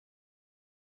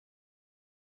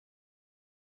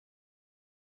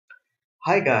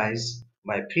Hi guys,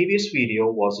 my previous video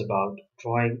was about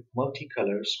drawing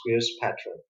multicolor squares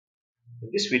pattern. In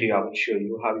this video I will show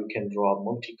you how you can draw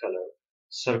multicolor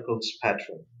circles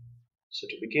pattern. So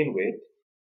to begin with,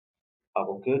 I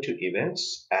will go to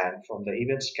events, and from the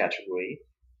events category,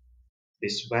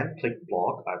 this one click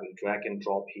block I will drag and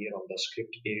drop here on the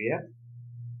script area,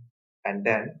 and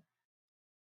then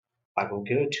I will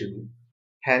go to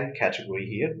pen category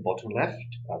here, bottom left.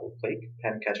 I will click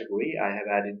pen category. I have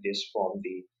added this from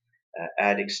the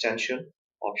add extension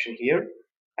option here,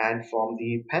 and from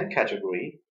the pen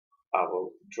category I will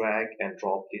drag and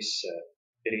drop this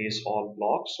erase all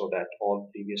block so that all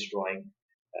previous drawing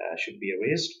should be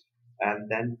erased, and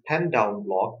then pen down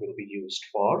block will be used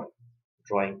for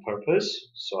drawing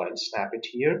purpose, so I'll snap it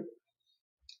here.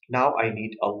 Now I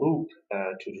need a loop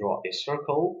to draw a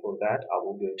circle. For that I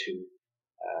will go to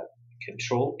uh,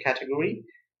 control category,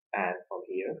 and from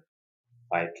here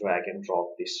I drag and drop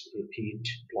this repeat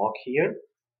block here,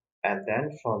 and then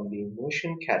from the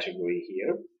motion category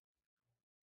here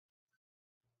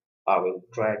I will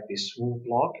drag this move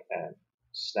block and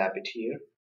snap it here,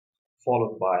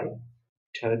 followed by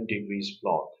turn degrees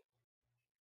block.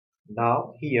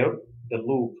 Now here the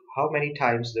loop, how many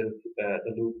times the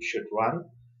loop should run.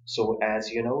 So as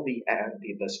you know,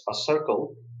 a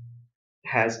circle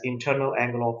has internal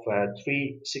angle of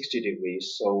 360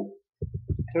 degrees, so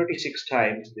 36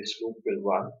 times this loop will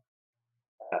run.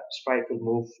 Sprite will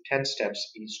move 10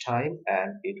 steps each time,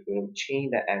 and it will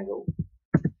change the angle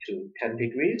to 10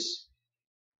 degrees.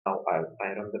 Now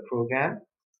I run the program.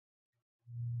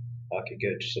 Okay,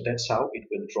 good. So that's how it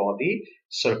will draw the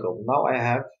circle. Now I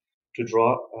have to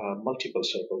draw multiple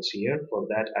circles here. For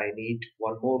that I need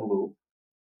one more loop.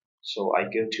 So I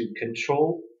go to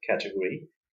control category,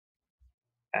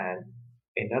 and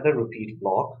another repeat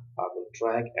block I will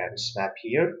drag and snap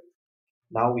here.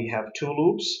 Now we have two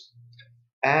loops,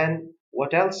 and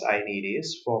what else I need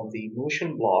is from the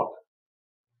motion block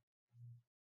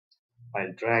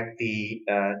I'll drag the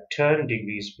turn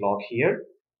degrees block here,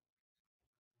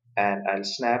 and I'll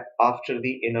snap after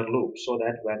the inner loop so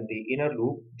that when the inner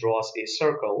loop draws a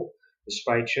circle, the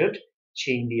sprite should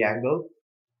change the angle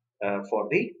for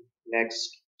the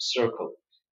next circle,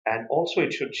 and also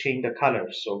it should change the color.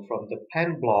 So from the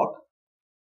pen block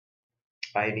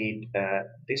I need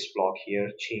this block here,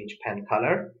 change pen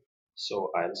color,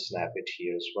 so I'll snap it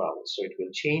here as well, so it will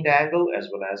change the angle as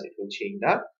well as it will change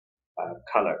the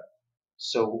color.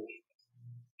 So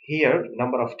here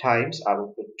number of times I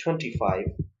will put 25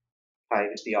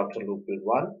 times the outer loop will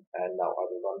run, and now I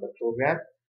will run the program,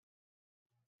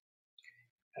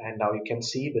 and now you can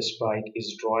see the sprite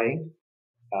is drawing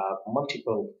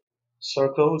multiple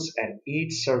circles, and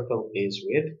each circle is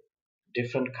with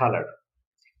different color.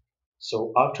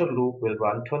 So outer loop will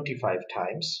run 25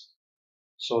 times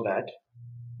so that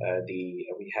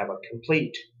we have a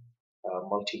complete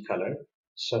multicolor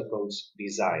circles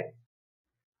design.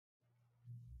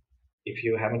 If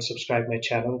you haven't subscribed my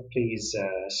channel, please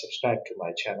subscribe to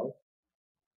my channel.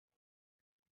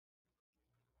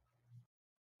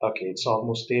 Okay, it's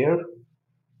almost there.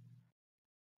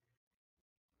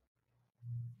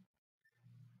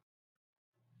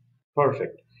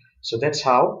 Perfect. So that's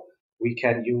how we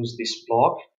can use this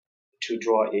block to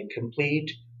draw a complete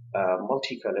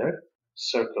multicolor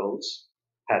circles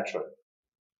pattern.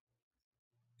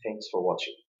 Thanks for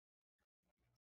watching.